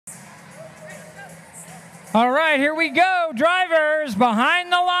All right, here we go. Drivers behind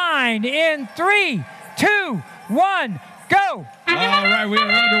the line in 3, 2, 1, go. All right, we are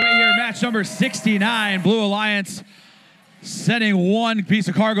underway here. Match number 69. Blue Alliance sending one piece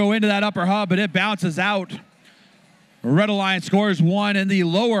of cargo into that upper hub, but it bounces out. Red Alliance scores one in the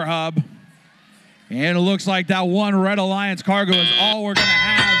lower hub. And it looks like that one Red Alliance cargo is all we're going to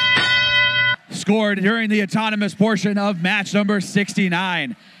have scored during the autonomous portion of match number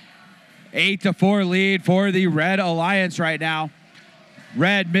 69. 8-4 lead for the Red Alliance right now.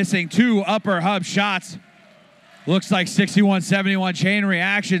 Red missing two upper hub shots. Looks like 61-71 chain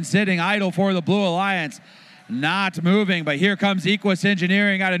reaction sitting idle for the Blue Alliance. Not moving, but here comes Equus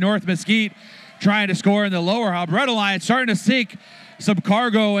Engineering out of North Mesquite trying to score in the lower hub. Red Alliance starting to sink some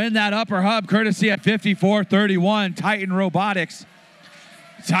cargo in that upper hub, courtesy at 54-31, Titan Robotics.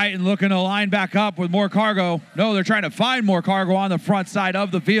 Titan looking to line back up with more cargo. No, they're trying to find more cargo on the front side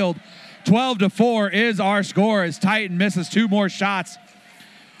of the field. 12-4 is our score as Titan misses two more shots.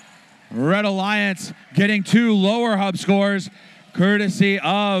 Red Alliance getting two lower hub scores, courtesy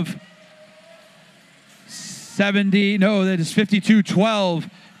of 52-12,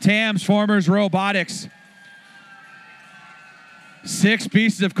 Transformers Robotics. 6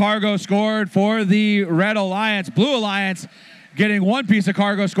 pieces of cargo scored for the Red Alliance. Blue Alliance getting one piece of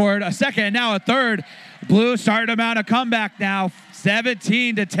cargo scored, a second, and now a third. Blue starting to mount a comeback now.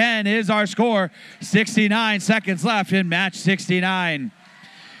 17-10 is our score. 69 seconds left in match 69.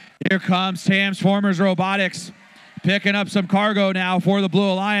 Here comes Transformers Robotics picking up some cargo now for the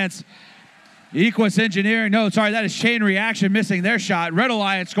Blue Alliance. Equus Engineering, no, sorry, that is Chain Reaction missing their shot. Red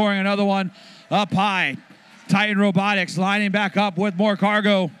Alliance scoring another one up high. Titan Robotics lining back up with more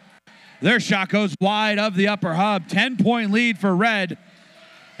cargo. Their shot goes wide of the upper hub. 10-point lead for Red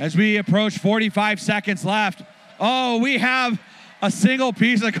as we approach 45 seconds left. Oh, we have a single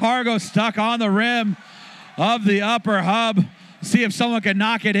piece of cargo stuck on the rim of the upper hub. See if someone can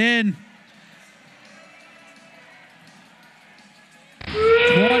knock it in.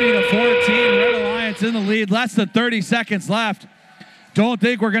 20-14, Red Alliance in the lead. Less than 30 seconds left. Don't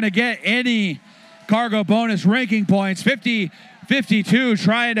think we're going to get any cargo bonus ranking points. 50-52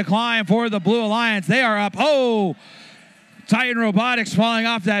 trying to climb for the Blue Alliance. They are up. Oh, Titan Robotics falling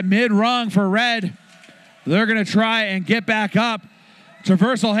off that mid-rung for Red. They're going to try and get back up.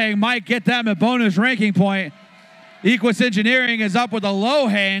 Traversal hang might get them a bonus ranking point. Equus Engineering is up with a low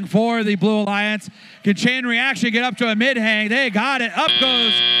hang for the Blue Alliance. Can Chain Reaction get up to a mid hang? They got it. Up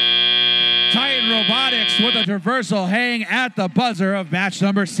goes Titan Robotics with a traversal hang at the buzzer of match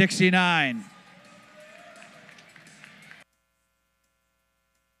number 69.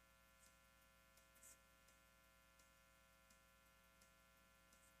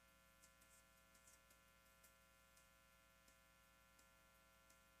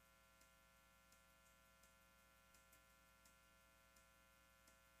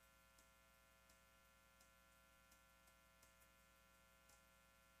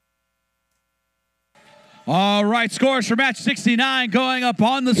 All right, scores for match 69 going up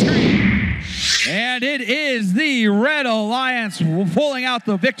on the screen. And it is the Red Alliance pulling out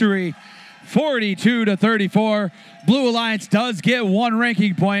the victory, 42-34. Blue Alliance does get one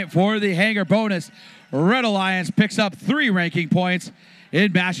ranking point for the hanger bonus. Red Alliance picks up 3 ranking points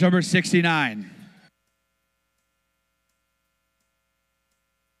in match number 69.